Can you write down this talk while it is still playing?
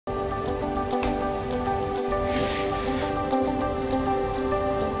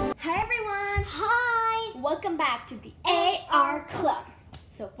back to the AR Club.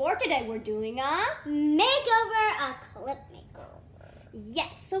 So for today, we're doing a makeover, a clip makeover.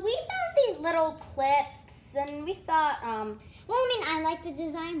 Yes, so we found these little clips and we thought, well, I mean, I like the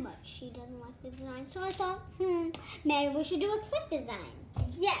design, but she doesn't like the design. So I thought, maybe we should do a clip design.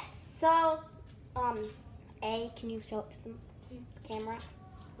 Yes, so, can you show it to the camera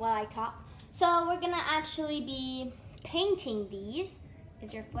while I talk? So we're gonna actually be painting these.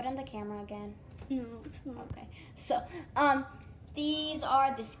 Is your foot on the camera again? No, it's not. Okay, so, these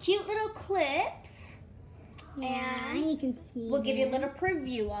are this cute little clips. Yeah, and you can see. We'll give you a little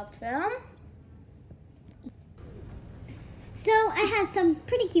preview of them. So I have some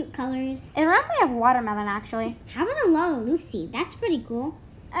pretty cute colors. It reminds me of watermelon, actually. How about a Lala Lucy? That's pretty cool.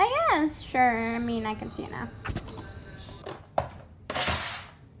 Yes, sure. I mean, I can see it now.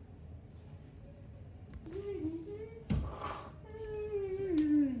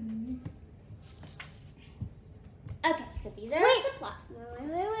 Okay, so these are our supplies.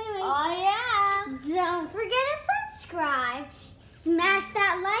 Wait. Oh, yeah. Don't forget to subscribe, smash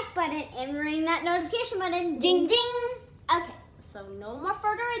that like button, and ring that notification button. Ding, ding. Okay, so no more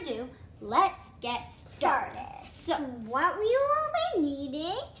further ado. Let's get started. So what we will be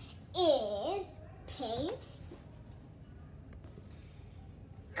needing is paint,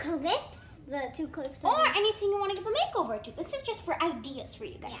 clips, the 2 clips. Or anything you want to give a makeover to. This is just for ideas for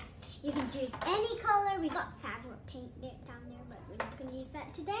you guys. Yeah. You can choose any color. We got fabric paint down there, but we're not going to use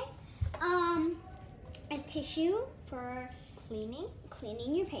that today. A tissue for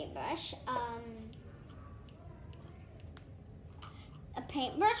cleaning your paintbrush. A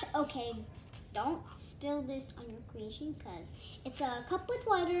paintbrush. Okay, don't spill this on your creation because it's a cup with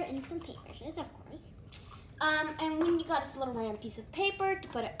water and some paintbrushes, of course. And when you got us a little random piece of paper to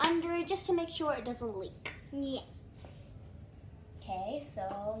put it under it, just to make sure it doesn't leak. Yeah. Okay,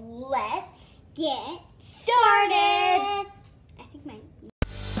 so let's Get started. I think my.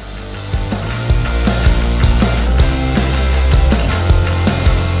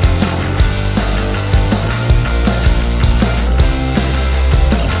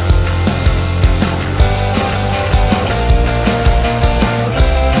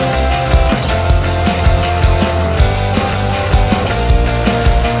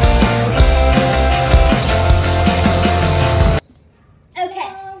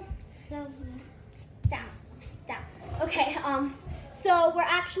 So we're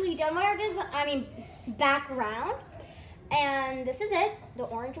actually done with our background, and this is it. The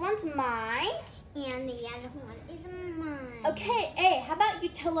orange one's mine, And the yellow one is mine. Okay, A, how about you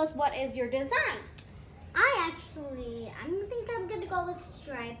tell us what is your design? I think I'm gonna go with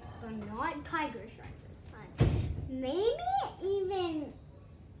stripes, but not tiger stripes this time. Maybe even,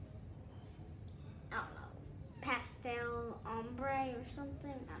 I don't know, pastel ombre or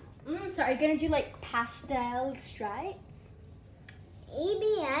something. I don't know. So are you gonna do like pastel stripes?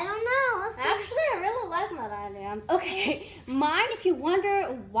 Maybe, I don't know. Let's see. Actually, I really like that idea. Okay, mine, if you wonder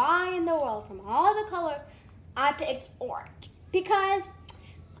why in the world from all the colors, I picked orange. Because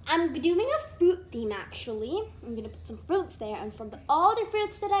I'm doing a fruit theme, actually. I'm going to put some fruits there. And from all the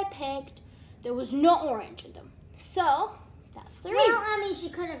fruits that I picked, there was no orange in them. So, that's the reason. Well, I mean, she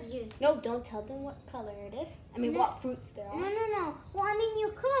could have used. No, don't tell them what color it is. I mean, what fruits there are. No. Well, I mean,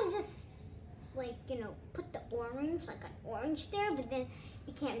 you could have just, put the orange, like an orange there, but then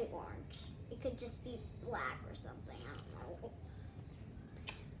it can't be orange. It could just be black or something. I don't know.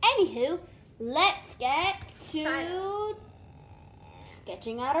 Anywho, let's get to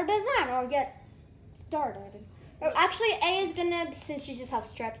sketching out our design, or get started. Or actually, A is gonna, since you just have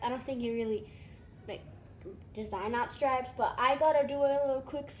stripes, I don't think you really design out stripes, but I gotta do a little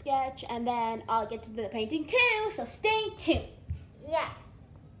quick sketch, and then I'll get to the painting too, so stay tuned. Yeah.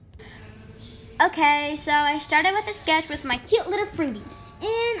 Okay, so I started with a sketch with my cute little fruities.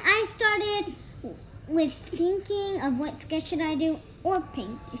 And I started with thinking of what sketch should I do, or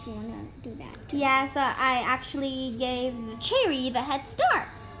paint, if you want to do that too. Yeah, so I actually gave the cherry the head start.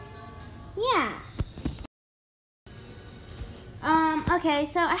 Yeah. Okay,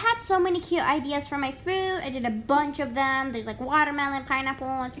 so I had so many cute ideas for my fruit. I did a bunch of them. There's like watermelon, pineapple,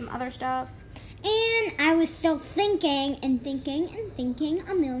 and some other stuff. And I was still thinking and thinking and thinking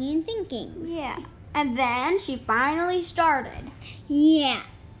a million thinkings. Yeah. And then she finally started. Yeah.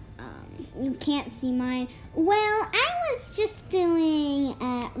 You can't see mine. Well, I was just doing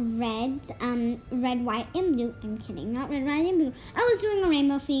red, white, and blue. I'm kidding, not red, white, and blue. I was doing a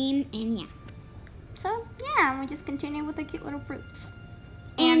rainbow theme, and yeah. So, yeah, we just continue with the cute little fruits.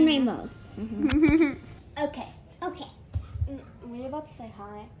 And rainbows. Okay. Okay. Were you about to say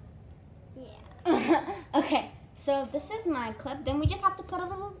hi? Yeah. Okay, so this is my clip. Then we just have to put a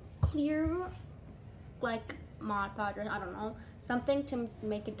little clear, Mod Podge, I don't know, something to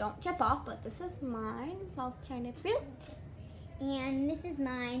make it don't chip off. But this is mine. It's all China fruits. And this is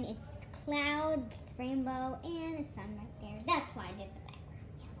mine. It's clouds, rainbow, and a sun right there. That's why I did the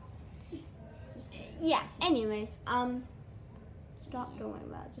background. Yeah. Anyways, stop doing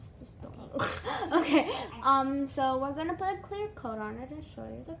that. Just don't. Okay. So we're gonna put a clear coat on it and show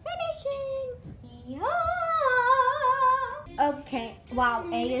you the finishing. Yeah. Okay. Wow.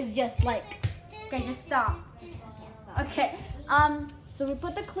 A is just like. Okay, just stop. Just stop. Okay. So we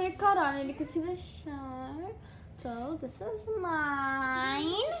put the clear coat on it. You can see the shine. So this is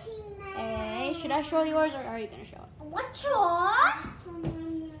mine. A, should I show yours or are you gonna show it? What's yours?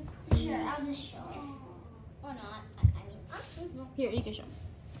 Sure, I'll just show it. Or not. I mean, Here, you can show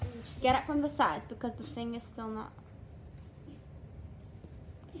it. Just get it from the sides because the thing is still not.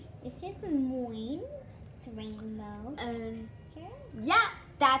 this is mine. It's rainbow. And Sure. yeah,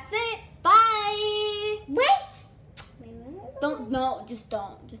 that's it. Bye. Wait. Don't. No, just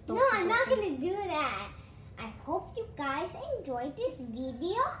don't. No, I'm not gonna do that. I hope you guys enjoyed this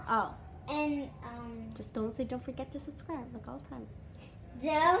video. Oh. And Just don't forget to subscribe like all the time.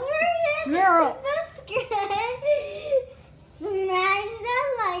 don't forget Girl. to subscribe. Smash that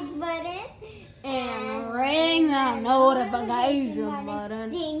like button. And ring the notification button.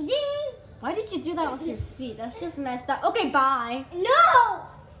 Ding ding. Why did you do that with your feet? That's just messed up. Okay, bye. No.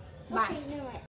 Bye. Okay, no, wait.